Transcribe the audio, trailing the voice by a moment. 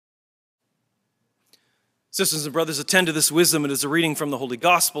Sisters and brothers, attend to this wisdom. It is a reading from the Holy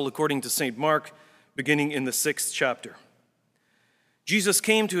Gospel according to St. Mark, beginning in the 6th chapter. Jesus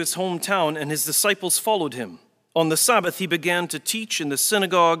came to his hometown, and his disciples followed him. On the Sabbath, he began to teach in the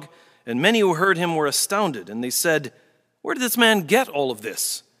synagogue, and many who heard him were astounded, and they said, "Where did this man get all of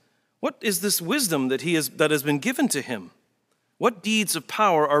this? What is this wisdom that has been given to him? What deeds of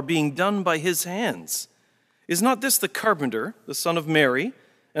power are being done by his hands? Is not this the carpenter, the son of Mary,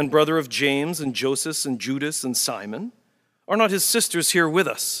 and brother of James and Joseph and Judas and Simon? Are not his sisters here with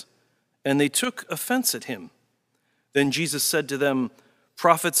us?" And they took offense at him. Then Jesus said to them,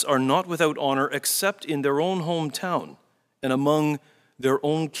 "Prophets are not without honor except in their own hometown and among their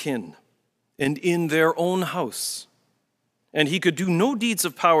own kin and in their own house." And he could do no deeds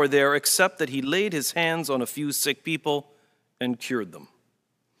of power there except that he laid his hands on a few sick people and cured them.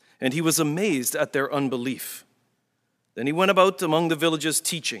 And he was amazed at their unbelief. Then he went about among the villages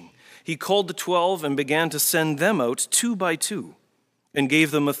teaching. He called the 12 and began to send them out 2 by 2 and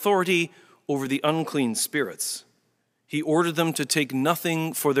gave them authority over the unclean spirits. He ordered them to take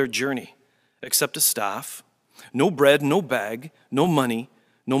nothing for their journey except a staff, no bread, no bag, no money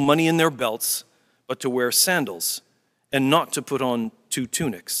in their belts, but to wear sandals and not to put on 2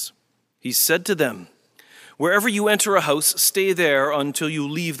 tunics. He said to them, "Wherever you enter a house, stay there until you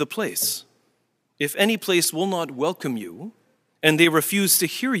leave the place. If any place will not welcome you, and they refuse to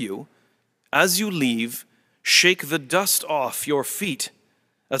hear you, as you leave, shake the dust off your feet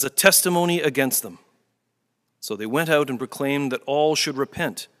as a testimony against them." So they went out and proclaimed that all should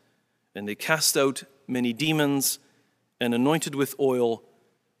repent, and they cast out many demons and anointed with oil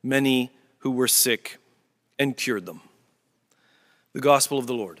many who were sick and cured them. The Gospel of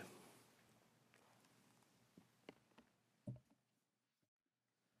the Lord.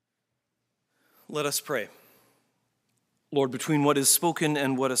 Let us pray. Lord, between what is spoken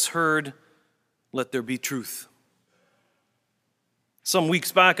and what is heard, let there be truth. Some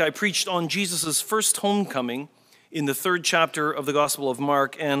weeks back, I preached on Jesus' first homecoming in the 3rd chapter of the Gospel of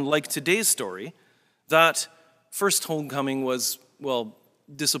Mark, and like today's story, that first homecoming was,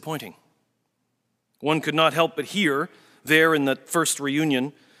 disappointing. One could not help but hear, there in that first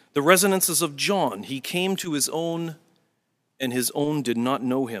reunion, the resonances of John. He came to his own, and his own did not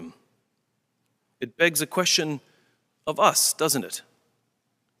know him. It begs a question of us, doesn't it?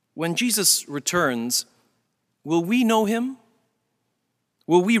 When Jesus returns, will we know him?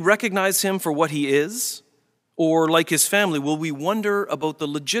 Will we recognize him for what he is? Or, like his family, will we wonder about the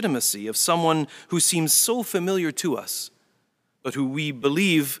legitimacy of someone who seems so familiar to us, but who we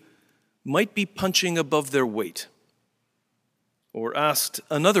believe might be punching above their weight? Or asked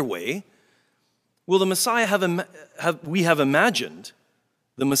another way, will the Messiah we have imagined,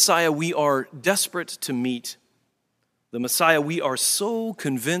 the Messiah we are desperate to meet, the Messiah we are so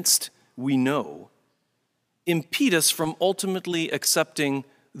convinced we know, impede us from ultimately accepting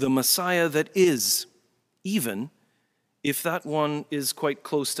the Messiah that is, even if that one is quite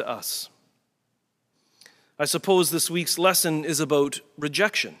close to us? I suppose this week's lesson is about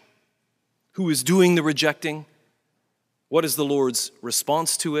rejection. Who is doing the rejecting? What is the Lord's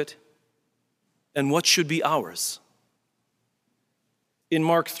response to it? And what should be ours? In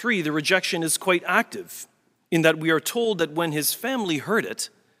Mark 3, the rejection is quite active, in that we are told that when his family heard it,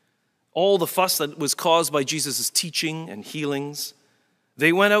 all the fuss that was caused by Jesus' teaching and healings,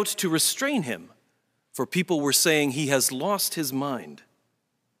 they went out to restrain him, for people were saying he has lost his mind.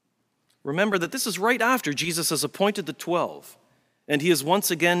 Remember that this is right after Jesus has appointed the 12, and he is once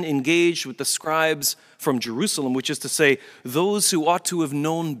again engaged with the scribes from Jerusalem, which is to say, those who ought to have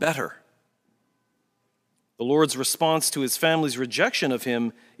known better. The Lord's response to his family's rejection of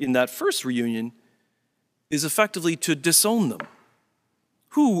him in that first reunion is effectively to disown them.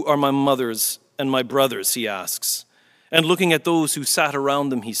 "Who are my mothers and my brothers?" he asks. And looking at those who sat around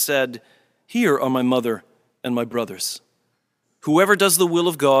them, he said, "Here are my mother and my brothers. Whoever does the will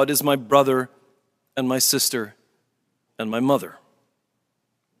of God is my brother and my sister and my mother."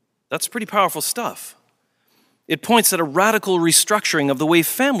 That's pretty powerful stuff. It points at a radical restructuring of the way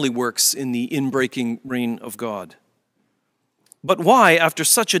family works in the inbreaking reign of God. But why, after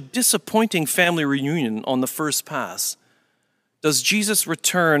such a disappointing family reunion on the first pass, does Jesus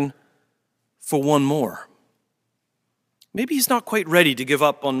return for one more? Maybe he's not quite ready to give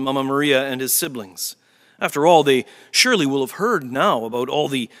up on Mama Maria and his siblings. After all, they surely will have heard now about all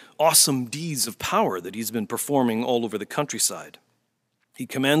the awesome deeds of power that he's been performing all over the countryside. He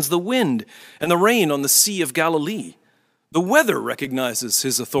commands the wind and the rain on the Sea of Galilee. The weather recognizes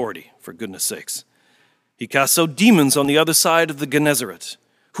his authority, for goodness sakes. He casts out demons on the other side of the Gennesaret,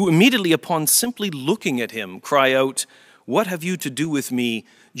 who immediately upon simply looking at him cry out, "What have you to do with me,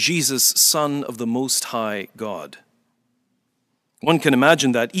 Jesus, Son of the Most High God. One can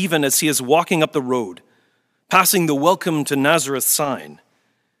imagine that even as he is walking up the road, passing the Welcome to Nazareth sign,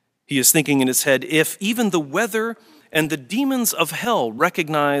 he is thinking in his head, if even the weather and the demons of hell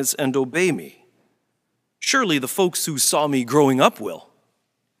recognize and obey me, surely the folks who saw me growing up will.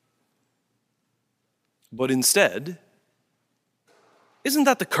 But instead, isn't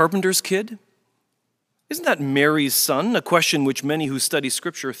that the carpenter's kid? Isn't that Mary's son? A question which many who study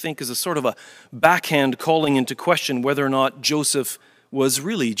Scripture think is a sort of a backhand calling into question whether or not Joseph was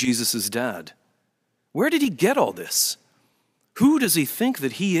really Jesus' dad. Where did he get all this? Who does he think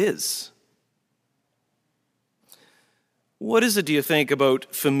that he is? What is it, do you think,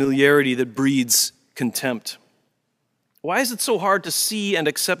 about familiarity that breeds contempt? Why is it so hard to see and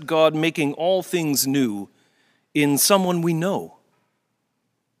accept God making all things new in someone we know?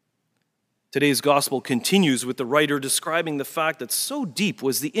 Today's gospel continues with the writer describing the fact that so deep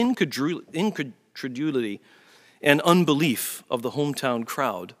was the incredulity and unbelief of the hometown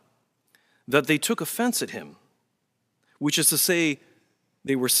crowd that they took offense at him, which is to say,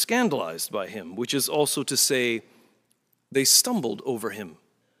 they were scandalized by him, which is also to say, they stumbled over him.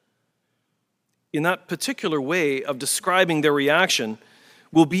 In that particular way of describing their reaction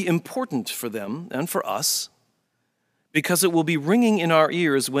will be important for them and for us, because it will be ringing in our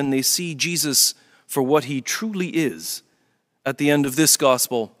ears when they see Jesus for what he truly is at the end of this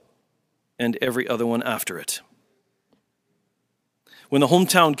gospel and every other one after it. When the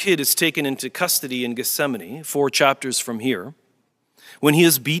hometown kid is taken into custody in Gethsemane, 4 chapters from here, when he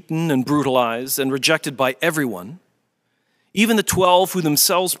is beaten and brutalized and rejected by everyone, even the 12 who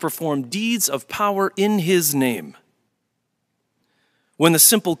themselves perform deeds of power in his name, when the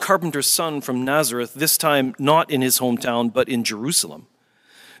simple carpenter's son from Nazareth, this time not in his hometown, but in Jerusalem,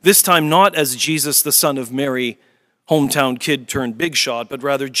 this time not as Jesus, the son of Mary, hometown kid turned big shot, but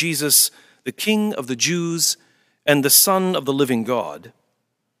rather Jesus, the King of the Jews and the Son of the living God,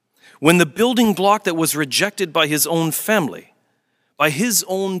 when the building block that was rejected by his own family, by his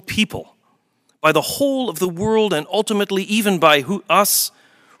own people, by the whole of the world, and ultimately even by us,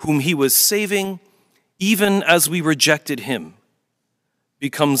 whom he was saving, even as we rejected him,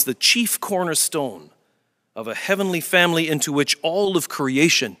 becomes the chief cornerstone of a heavenly family into which all of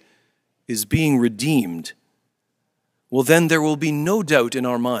creation is being redeemed, well, then there will be no doubt in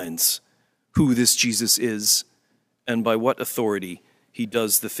our minds who this Jesus is and by what authority he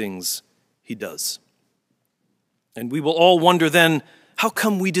does the things he does. And we will all wonder then, how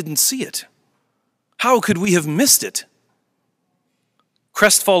come we didn't see it? How could we have missed it?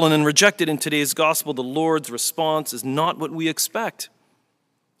 Crestfallen and rejected in today's gospel, the Lord's response is not what we expect.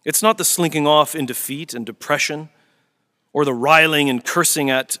 It's not the slinking off in defeat and depression or the riling and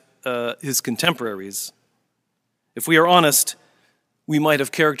cursing at his contemporaries. If we are honest, we might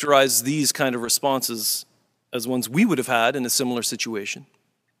have characterized these kind of responses as ones we would have had in a similar situation.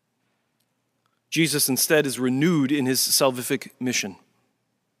 Jesus instead is renewed in his salvific mission.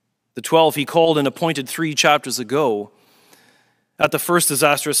 The 12 he called and appointed 3 chapters ago, at the first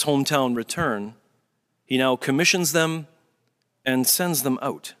disastrous hometown return, he now commissions them and sends them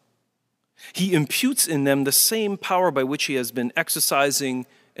out. He imputes in them the same power by which he has been exercising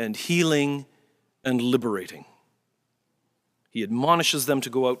and healing and liberating. He admonishes them to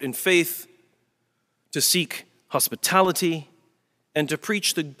go out in faith, to seek hospitality, and to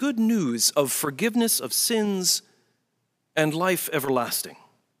preach the good news of forgiveness of sins and life everlasting.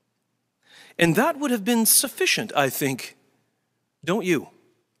 And that would have been sufficient, I think, don't you?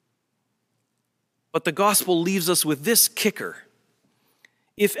 But the gospel leaves us with this kicker.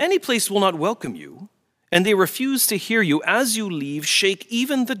 If any place will not welcome you, and they refuse to hear you as you leave, shake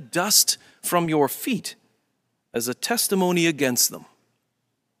even the dust from your feet as a testimony against them.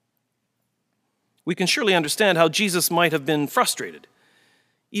 We can surely understand how Jesus might have been frustrated,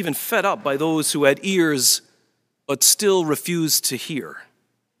 even fed up by those who had ears but still refused to hear.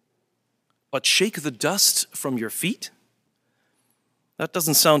 But shake the dust from your feet? That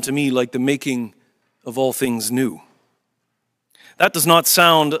doesn't sound to me like the making of all things new. That does not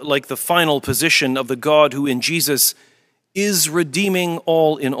sound like the final position of the God who in Jesus is redeeming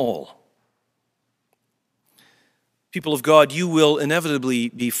all in all. People of God, you will inevitably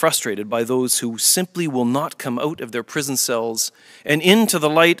be frustrated by those who simply will not come out of their prison cells and into the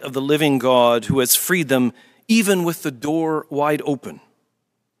light of the living God who has freed them, even with the door wide open.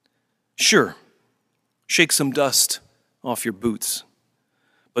 Sure, shake some dust off your boots,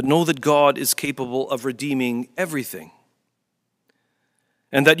 but know that God is capable of redeeming everything,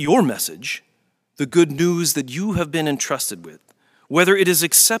 and that your message, the good news that you have been entrusted with, whether it is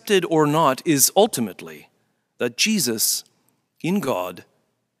accepted or not, is ultimately that Jesus, in God,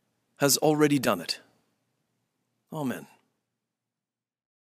 has already done it. Amen.